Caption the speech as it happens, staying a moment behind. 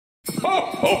Ho,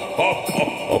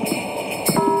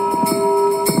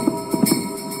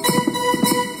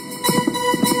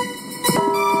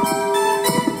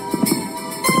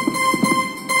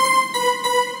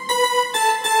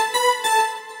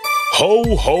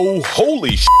 ho,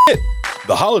 holy shit!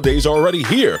 The holidays are already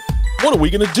here. What are we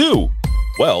gonna do?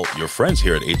 Well, your friends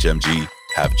here at HMG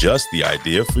have just the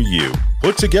idea for you.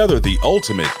 Put together the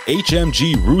ultimate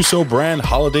HMG Russo brand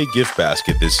holiday gift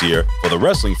basket this year for the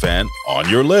wrestling fan on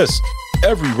your list.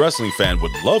 Every wrestling fan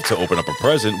would love to open up a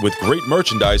present with great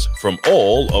merchandise from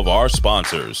all of our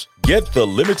sponsors. Get the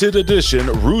limited edition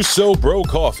Russo Bro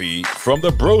Coffee from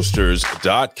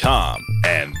thebrosters.com.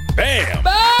 And bam!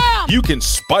 You can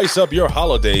spice up your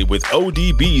holiday with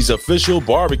ODB's official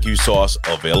barbecue sauce,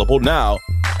 available now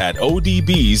at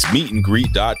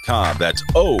odbsmeetandgreet.com. That's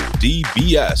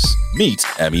ODBS meet,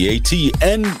 M-E-A-T,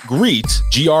 and greet,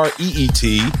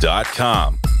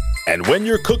 Greet.com. And when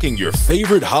you're cooking your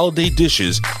favorite holiday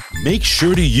dishes, make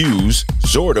sure to use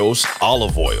Zordos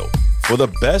olive oil. For the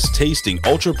best tasting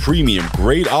ultra premium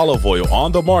grade olive oil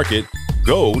on the market,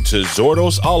 go to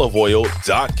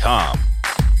ZordosOliveOil.com.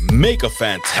 Make a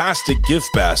fantastic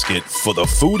gift basket for the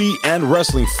foodie and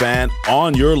wrestling fan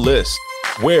on your list.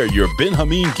 Wear your Ben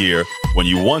Hameen gear when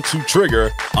you want to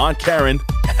trigger Aunt Karen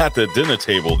at the dinner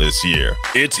table this year.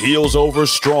 It's heels over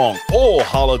strong all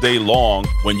holiday long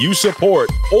when you support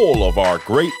all of our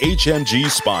great HMG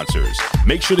sponsors.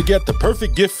 Make sure to get the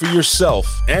perfect gift for yourself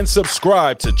and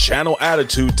subscribe to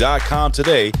channelattitude.com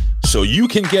today so you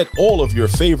can get all of your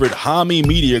favorite Hami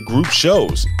Media Group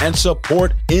shows and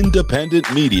support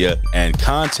independent media and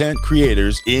content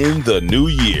creators in the new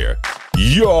year.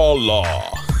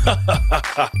 YALLA!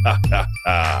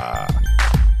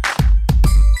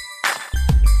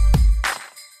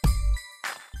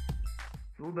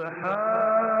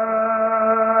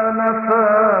 سبحان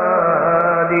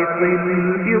فالق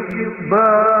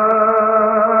الإصباح.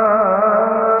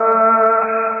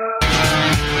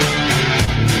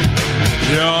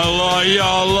 Ya Allah, Ya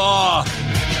Allah.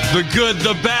 The good,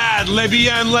 the bad, le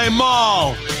bien, le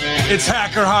mal. It's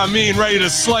Hacker Hameen ready to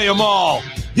slay them all.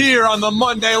 Here on the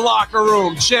Monday Locker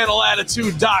Room,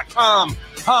 channelattitude.com.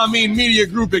 Hameen Media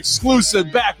Group exclusive,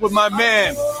 back with my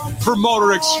man,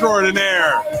 promoter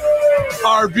extraordinaire,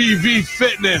 RBV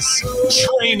Fitness,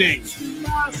 training,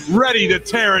 ready to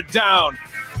tear it down.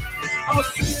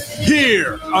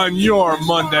 Here on your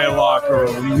Monday Locker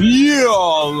Room.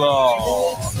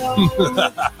 YOLO.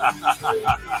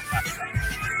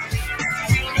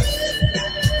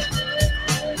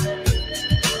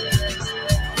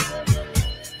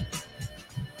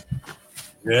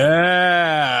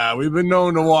 Yeah, we've been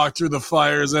known to walk through the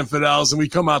fires, infidels, and we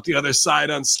come out the other side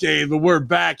unscathed. But we're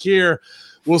back here.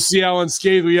 We'll see how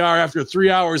unscathed we are after 3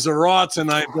 hours of Raw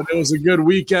tonight. But it was a good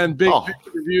weekend. Big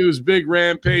reviews, big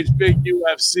Rampage, big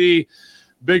UFC,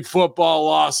 big football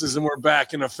losses, and we're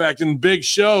back in effect. And big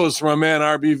shows from my man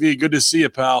RBV. Good to see you,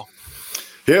 pal.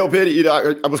 Yeah, Pitty,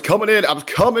 I was coming in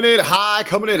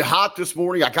hot this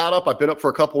morning. I got up. I've been up for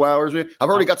a couple hours, man. I've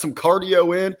already got some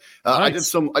cardio in. Nice. I did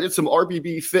some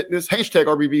RBB Fitness, hashtag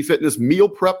RBB Fitness meal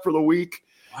prep for the week.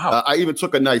 Wow. I even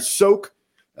took a nice soak.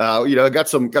 I got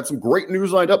some great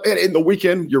news lined up. And in the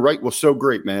weekend, you're right, was so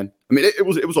great, man. I mean, it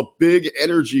was a big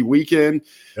energy weekend.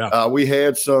 Yeah. We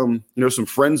had some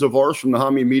friends of ours from the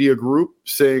Hami Media Group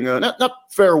saying not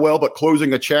farewell, but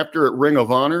closing a chapter at Ring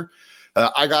of Honor.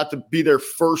 I got to be there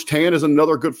firsthand as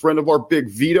another good friend of our, Big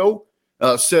Vito,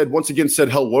 said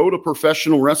hello to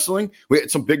professional wrestling. We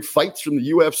had some big fights from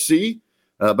the UFC.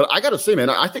 But I got to say, man,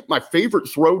 I think my favorite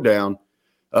throwdown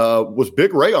was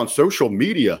Big Ray on social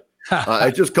media.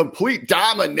 Just complete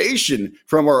domination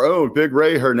from our own Big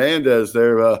Ray Hernandez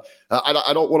there.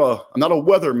 I don't want to – I'm not a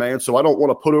weatherman, so I don't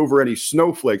want to put over any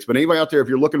snowflakes. But anybody out there, if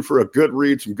you're looking for a good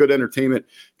read, some good entertainment,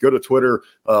 go to Twitter,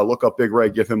 look up Big Ray,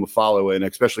 give him a follow, and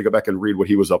especially go back and read what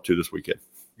he was up to this weekend.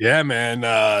 Yeah, man.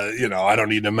 I don't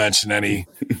need to mention any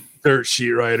dirt sheet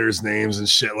writers' names and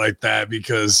shit like that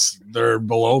because they're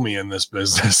below me in this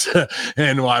business.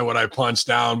 And why would I punch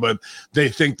down? But they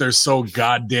think they're so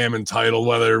goddamn entitled,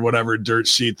 whatever dirt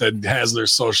sheet that has their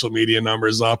social media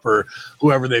numbers up or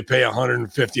whoever they pay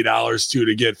 $150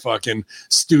 to get fucking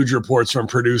stooge reports from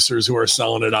producers who are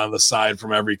selling it on the side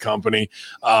from every company.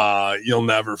 You'll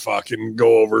never fucking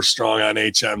go over strong on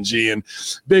HMG. And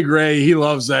Big Ray, he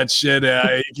loves that shit.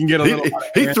 He can get a little.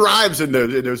 He thrives in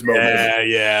those moments.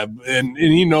 Yeah. And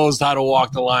he knows how to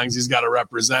walk the lines. He's got to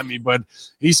represent me, but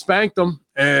he spanked them.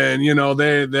 And,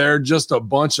 they're just a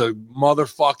bunch of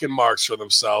motherfucking marks for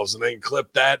themselves. And they can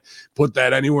clip that, put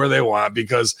that anywhere they want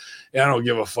because I don't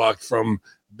give a fuck from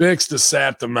Bix to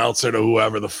Sap to Meltzer to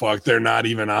whoever the fuck, they're not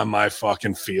even on my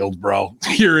fucking field, bro.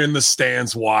 You're in the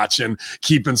stands watching,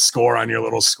 keeping score on your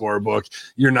little scorebook.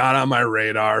 You're not on my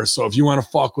radar. So if you want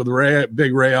to fuck with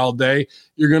Big Ray all day,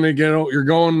 you're going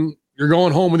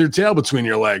home with your tail between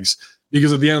your legs.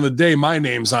 Because at the end of the day, my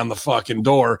name's on the fucking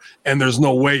door, and there's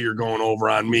no way you're going over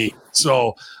on me.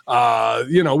 So,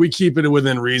 we keep it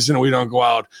within reason. We don't go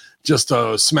out just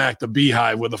to smack the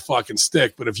beehive with a fucking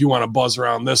stick. But if you want to buzz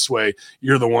around this way,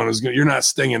 you're the one you're not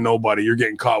stinging nobody. You're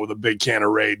getting caught with a big can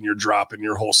of Raid, and you're dropping,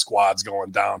 your whole squad's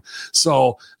going down.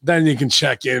 So then you can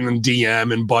check in and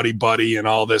DM and buddy and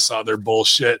all this other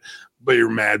bullshit. But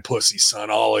you're mad pussy, son,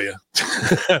 all of you.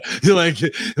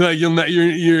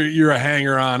 you're a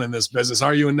hanger on in this business.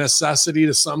 Are you a necessity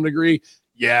to some degree?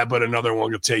 Yeah, but another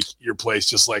one could take your place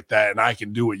just like that. And I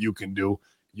can do what you can do.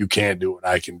 You can't do what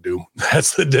I can do.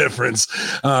 That's the difference.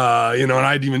 And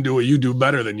I'd even do what you do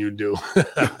better than you do.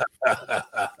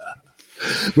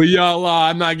 But y'all,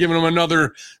 I'm not giving them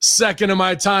another second of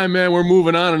my time, man. We're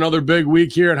moving on. Another big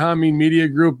week here at Hameen Media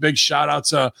Group. Big shout out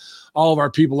to all of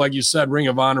our people, like you said, Ring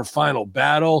of Honor Final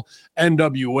Battle,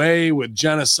 NWA with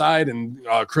Genocide and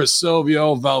Chris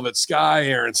Silvio, Velvet Sky,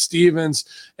 Aaron Stevens,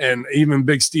 and even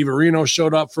Big Steve Areno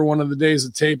showed up for one of the days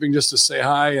of taping just to say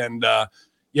hi. And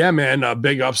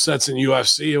big upsets in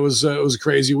UFC. It was a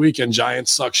crazy weekend.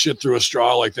 Giants suck shit through a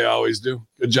straw like they always do.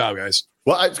 Good job, guys.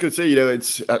 Well, I was going to say,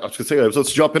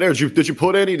 let's jump in there. Did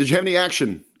you have any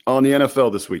action on the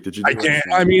NFL this week? I can't.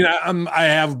 I mean, I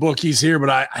have bookies here, but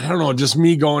I don't know. Just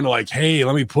me going to like, hey,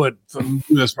 let me do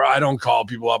this. I don't call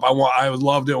people up. I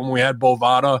loved it when we had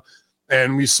Bovada,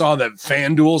 and we saw that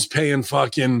FanDuel's paying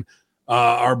fucking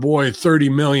our boy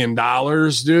 $30 million,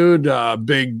 dude.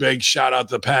 Big shout out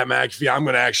to Pat McAfee. I'm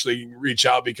going to actually reach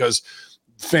out because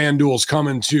FanDuel's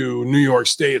coming to New York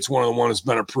State. It's one of the ones that's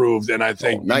been approved, and I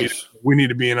think nice. We need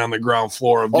to be in on the ground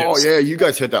floor of. Oh yeah, you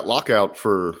guys had that lockout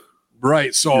for.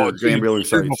 Right. So gambling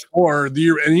sites. Before I'm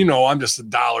just $1,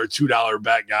 $2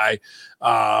 bet guy.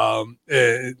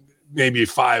 Maybe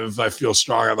 $5 if I feel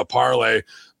strong on the parlay.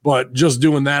 But just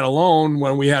doing that alone,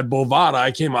 when we had Bovada,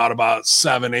 I came out about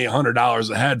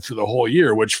 $700-800 ahead for the whole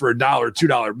year, which for $1,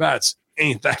 $2 bets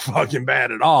ain't that fucking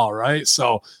bad at all, right?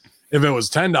 So if it was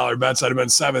 $10 bets, I'd have been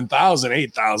 7,000,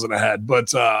 8,000 ahead.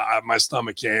 But my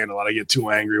stomach can't handle it. I get too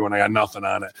angry when I got nothing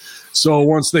on it. So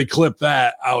once they clipped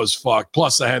that, I was fucked.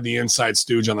 Plus, I had the inside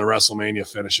stooge on the WrestleMania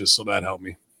finishes, so that helped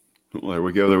me. Well, there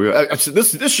we go.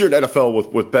 This year in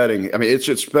NFL with betting, I mean,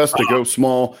 it's best to go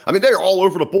small. I mean, they're all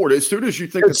over the board. As soon as you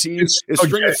think the team is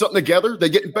stringing something together, they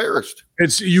get embarrassed.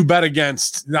 It's you bet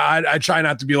against. I try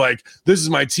not to be like, this is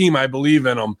my team. I believe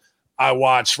in them. I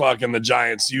watch fucking the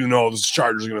Giants. The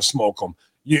Chargers are going to smoke them.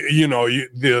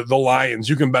 The Lions.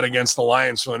 You can bet against the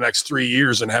Lions for the next 3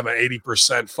 years and have an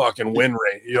 80% fucking win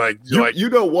rate. You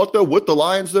know what though? With the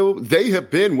Lions though, they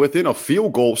have been within a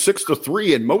field goal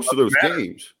 6-3 in most of those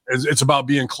games. It's about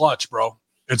being clutch, bro.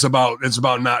 It's about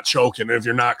not choking. If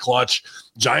you're not clutch,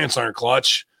 Giants aren't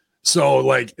clutch. So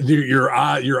like your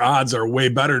odds are way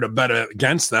better to bet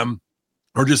against them,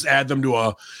 or just add them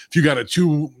to if you got a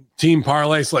 2-team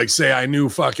parlays, like say I knew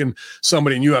fucking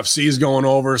somebody in UFC is going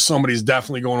over, somebody's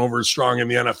definitely going over strong in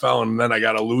the NFL, and then I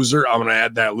got a loser, I'm going to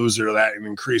add that loser to that and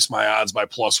increase my odds by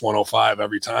plus 105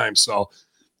 every time. So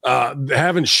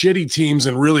having shitty teams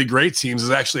and really great teams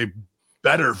is actually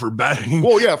better for betting.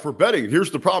 Well, yeah, for betting. Here's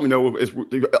the problem, is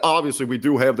obviously we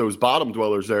do have those bottom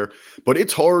dwellers there, but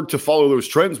it's hard to follow those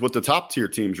trends with the top tier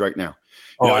teams right now.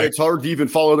 It's hard to even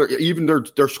follow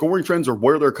their scoring trends or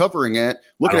where they're covering at.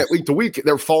 Looking at week to week,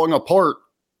 they're falling apart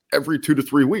every 2 to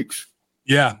 3 weeks.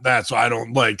 Yeah, that's why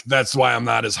that's why I'm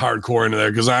not as hardcore into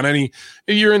there. Because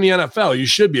if you're in the NFL, you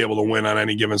should be able to win on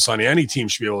any given Sunday. Any team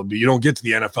should be able to be. You don't get to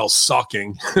the NFL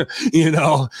sucking.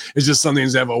 It's just some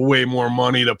teams have a way more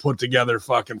money to put together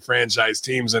fucking franchise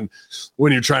teams. And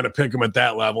when you're trying to pick them at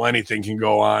that level, anything can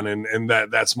go on. And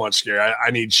that's much scarier.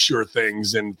 I need sure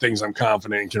things and things I'm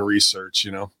confident and can research,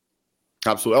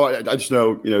 Absolutely. I just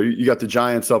know, you got the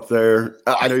Giants up there.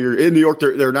 I know you're in New York.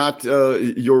 They're not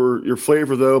your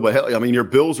flavor, though. But hell, I mean, your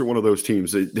Bills are one of those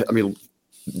teams.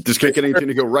 Just can't get anything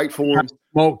to go right for them.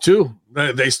 Smoke, too.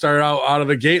 They started out of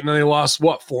the gate, and then they lost,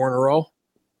 4 in a row?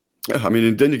 Yeah, I mean,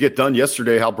 and then you get done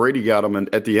yesterday how Brady got them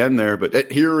at the end there.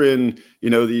 But here in the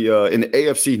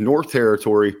AFC North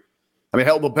territory, I mean,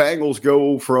 hell, the Bengals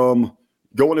go from –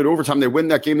 going in overtime, they win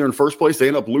that game there in first place. They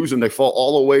end up losing. They fall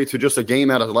all the way to just a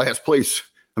game out of last place.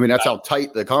 I mean, that's how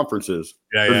tight the conference is.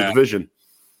 The division.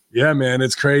 Yeah, man,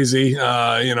 it's crazy.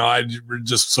 I'm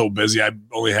just so busy. I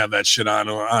only have that shit on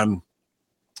the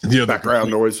other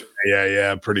background noise.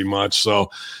 Yeah, pretty much. So,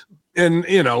 and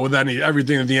with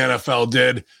everything that the NFL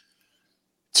did,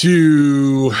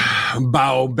 to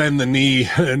bend the knee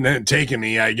and then take a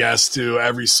knee, I guess, to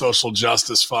every social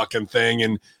justice fucking thing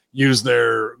and use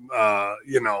their,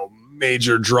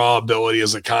 major draw ability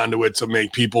as a conduit to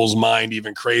make people's mind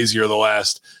even crazier the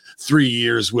last 3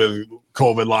 years with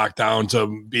COVID lockdown to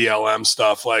BLM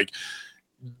stuff. Like,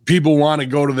 people want to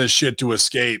go to this shit to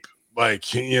escape, like,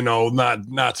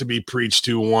 not to be preached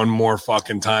to one more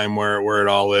fucking time where it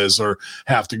all is, or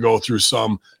have to go through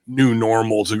some new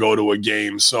normal to go to a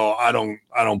game. So I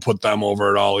don't put them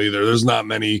over at all either. There's not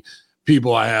many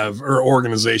people I have or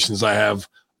organizations I have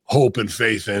hope and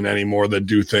faith in anymore that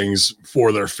do things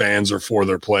for their fans or for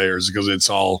their players, because it's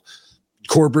all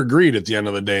corporate greed at the end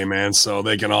of the day, man. So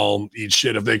they can all eat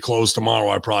shit. If they close tomorrow,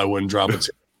 I probably wouldn't drop it.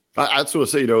 I'd sort of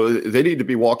say, they need to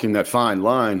be walking that fine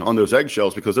line on those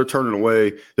eggshells, because they're turning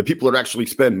away the people that actually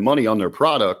spend money on their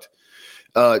product.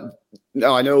 Now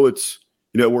I know it's,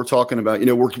 we're talking about,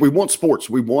 we want sports.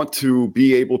 We want to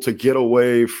be able to get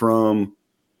away from,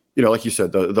 like you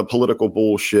said, the political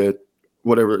bullshit,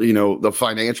 whatever, the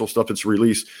financial stuff that's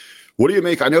released. What do you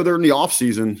make? I know they're in the off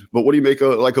season, but what do you make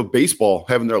of baseball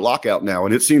having their lockout now?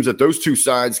 And it seems that those two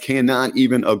sides cannot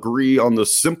even agree on the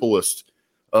simplest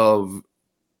of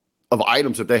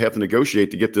items that they have to negotiate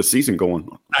to get this season going.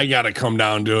 I got to come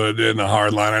down to it in the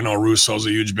hard line. I know Russo's a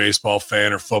huge baseball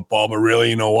fan or football, but really,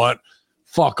 you know what?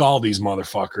 Fuck all these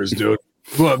motherfuckers, dude.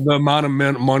 But the amount of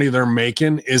money they're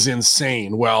making is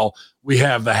insane. Well, we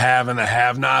have the have and the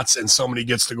have-nots, and somebody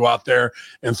gets to go out there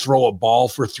and throw a ball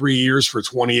for 3 years for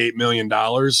 $28 million.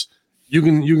 You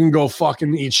can go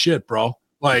fucking eat shit, bro.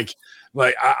 Like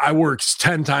I work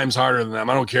 10 times harder than them.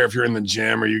 I don't care if you're in the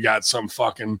gym or you got some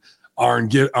fucking arm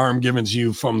given to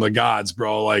you from the gods,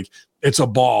 bro. Like, it's a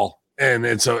ball and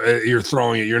you're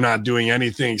throwing it. You're not doing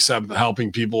anything except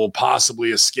helping people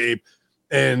possibly escape,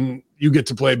 and you get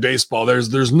to play baseball.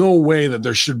 There's no way that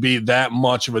there should be that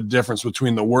much of a difference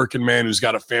between the working man who's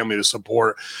got a family to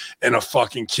support and a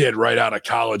fucking kid right out of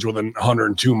college with a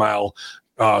 102-mile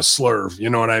slurve. You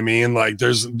know what I mean? Like,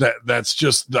 that's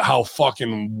just how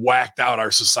fucking whacked out our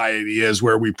society is,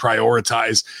 where we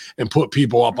prioritize and put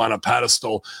people up on a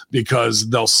pedestal because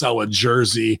they'll sell a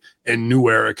jersey and New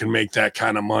Era can make that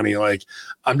kind of money. Like,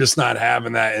 I'm just not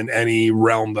having that in any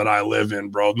realm that I live in,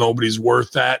 bro. Nobody's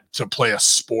worth that to play a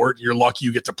sport. You're lucky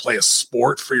you get to play a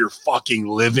sport for your fucking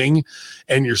living,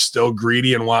 and you're still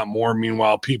greedy and want more.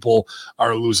 Meanwhile, people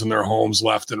are losing their homes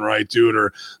left and right, dude.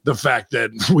 Or the fact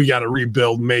that we got to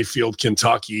rebuild Mayfield,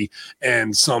 Kentucky,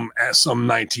 and some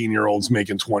 19-year-olds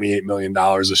making $28 million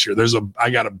this year. I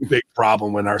got a big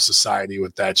problem in our society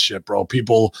with that shit, bro.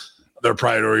 People, their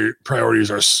priorities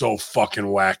are so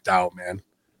fucking whacked out, man.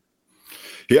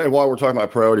 Yeah, while we're talking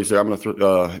about priorities there, I'm going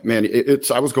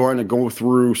to I was going to go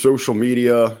through social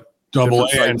media. Double A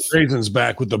and Creighton's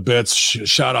back with the bits.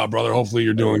 Shout out, brother. Hopefully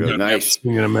you're doing good. Nice.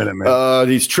 In a minute, man.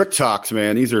 These TikToks,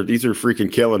 man. These are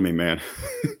freaking killing me, man.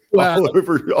 All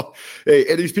over. Hey,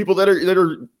 and these people that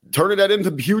are turning that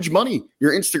into huge money.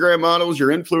 Your Instagram models, your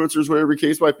influencers, whatever the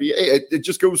case might be. Hey, it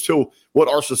just goes to what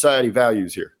our society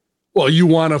values here. Well, you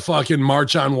want to fucking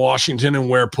march on Washington and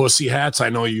wear pussy hats? I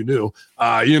know you do.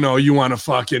 You want to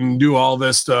fucking do all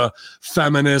this to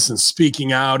feminists and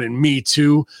speaking out and Me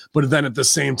Too. But then at the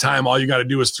same time, all you got to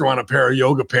do is throw on a pair of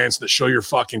yoga pants that show your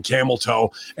fucking camel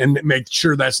toe and make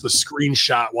sure that's the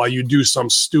screenshot while you do some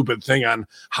stupid thing on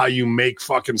how you make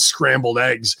fucking scrambled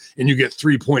eggs and you get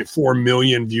 3.4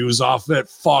 million views off it.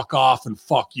 Fuck off and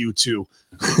fuck you too.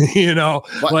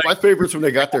 My favorite's when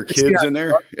they got their kids in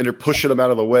there and they're pushing them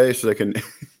out of the way so they can.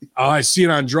 I see it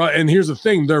on drug. And here's the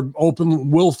thing: they're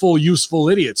open, willful, useful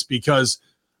idiots. Because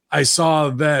I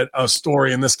saw that a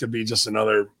story, and this could be just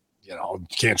another,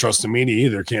 can't trust the media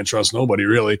either. Can't trust nobody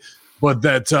really. But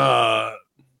that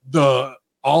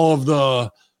all of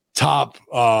the top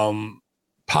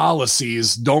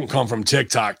policies don't come from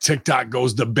TikTok. TikTok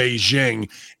goes to Beijing,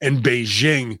 and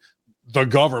Beijing, the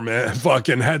government,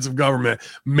 fucking heads of government,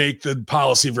 make the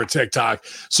policy for TikTok.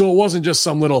 So it wasn't just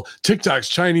some little TikTok's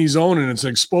Chinese owned and it's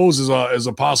exposed as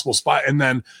a possible spy, and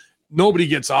then nobody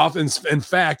gets off. And in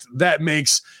fact, that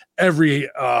makes every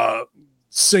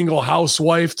single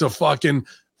housewife to fucking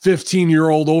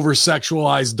 15-year-old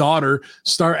over-sexualized daughter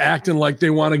start acting like they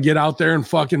want to get out there and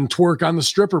fucking twerk on the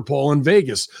stripper pole in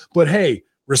Vegas. But hey,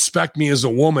 respect me as a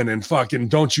woman and fucking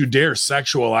don't you dare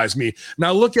sexualize me.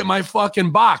 Now look at my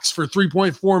fucking box for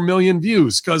 3.4 million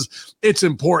views, because it's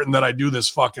important that I do this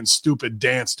fucking stupid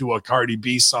dance to a Cardi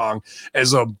B song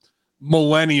as a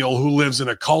millennial who lives in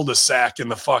a cul-de-sac in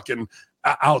the fucking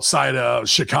outside of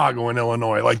Chicago and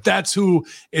Illinois. Like that's who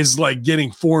is like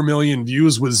getting 4 million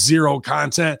views with zero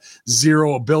content,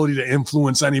 zero ability to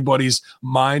influence anybody's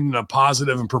mind in a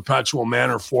positive and perpetual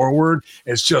manner forward.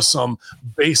 It's just some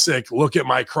basic look at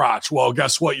my crotch. Well,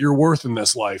 guess what you're worth in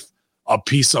this life? A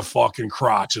piece of fucking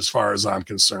crotch, as far as I'm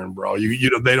concerned, bro.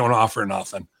 They don't offer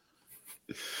nothing.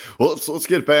 Well, let's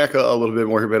get back a little bit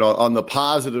more here, but on the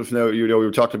positive note, we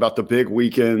were talking about the big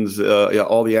weekends,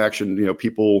 all the action,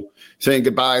 people saying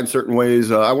goodbye in certain ways.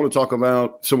 I want to talk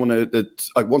about someone that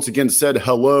once again said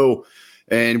hello,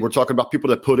 and we're talking about people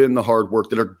that put in the hard work,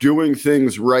 that are doing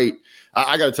things right.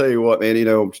 I got to tell you what, man,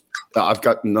 I've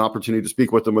gotten an opportunity to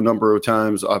speak with him a number of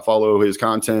times. I follow his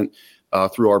content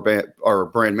through our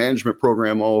brand management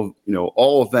program,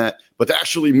 all of that, but to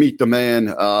actually meet the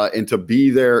man and to be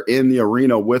there in the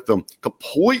arena with them,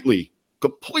 completely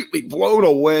blown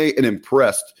away and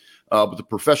impressed with the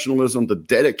professionalism, the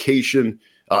dedication,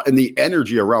 and the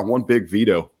energy around one big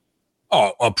Vito.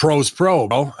 Oh, a pro's pro,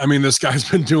 bro. I mean, this guy's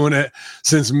been doing it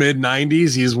since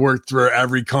mid-90s. He's worked for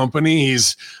every company.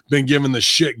 He's been given the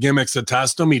shit gimmicks to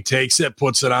test him. He takes it,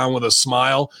 puts it on with a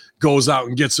smile, goes out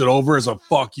and gets it over as a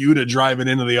fuck you to drive it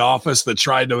into the office that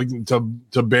tried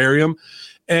to bury him.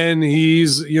 And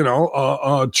he's,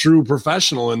 a true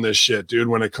professional in this shit, dude,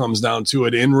 when it comes down to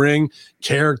it. In ring,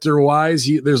 character-wise,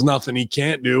 there's nothing he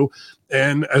can't do.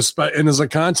 And as a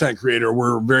content creator,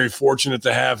 we're very fortunate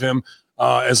to have him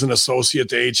as an associate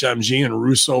to HMG and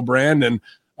Russo brand, and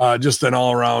just an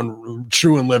all-around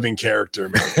true and living character,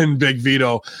 man. Big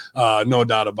Vito, no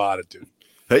doubt about it, dude.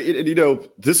 Hey,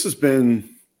 this has been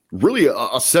really a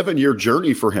 7-year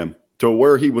journey for him to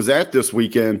where he was at this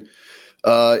weekend.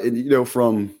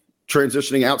 From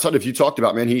transitioning outside of, you talked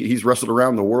about, man, he's wrestled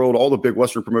around the world, all the big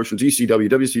Western promotions, ECW,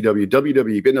 WCW,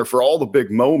 WWE, been there for all the big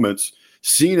moments,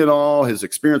 seen it all, has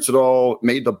experienced it all,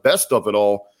 made the best of it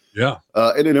all. Yeah.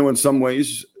 And in some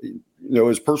ways,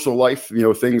 his personal life,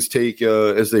 things take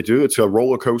as they do. It's a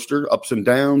roller coaster, ups and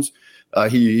downs.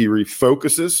 He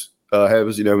refocuses,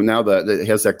 has, now that he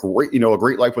has that great, a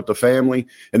great life with the family.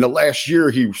 And the last year,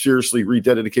 he seriously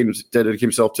dedicated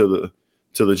himself to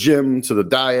the gym, to the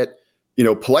diet,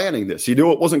 planning this. He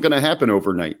knew it wasn't going to happen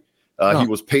overnight. He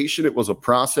was patient. It was a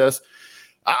process.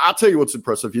 I'll tell you what's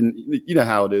impressive. You know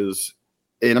how it is.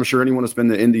 And I'm sure anyone that's been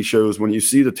to indie shows, when you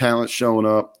see the talent showing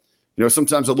up,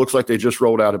 sometimes it looks like they just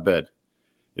rolled out of bed.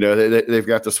 They've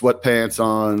got the sweatpants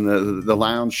on, the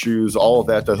lounge shoes, all of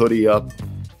that, the hoodie up.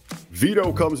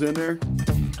 Vito comes in there.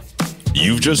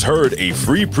 You've just heard a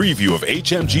free preview of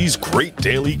HMG's great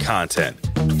daily content.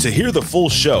 To hear the full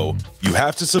show, you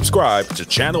have to subscribe to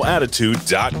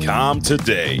channelattitude.com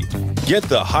today. Get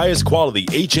the highest quality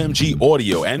HMG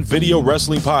audio and video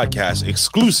wrestling podcast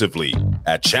exclusively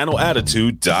at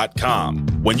channelattitude.com.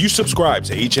 When you subscribe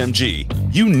to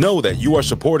HMG, you know that you are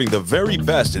supporting the very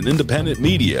best in independent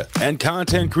media and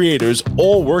content creators,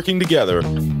 all working together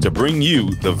to bring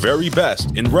you the very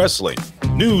best in wrestling,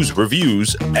 news,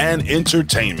 reviews, and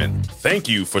entertainment. Thank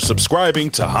you for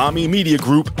subscribing to Hami Media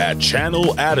Group at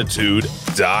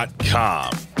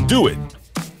channelattitude.com. Do it.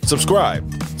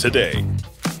 Subscribe today.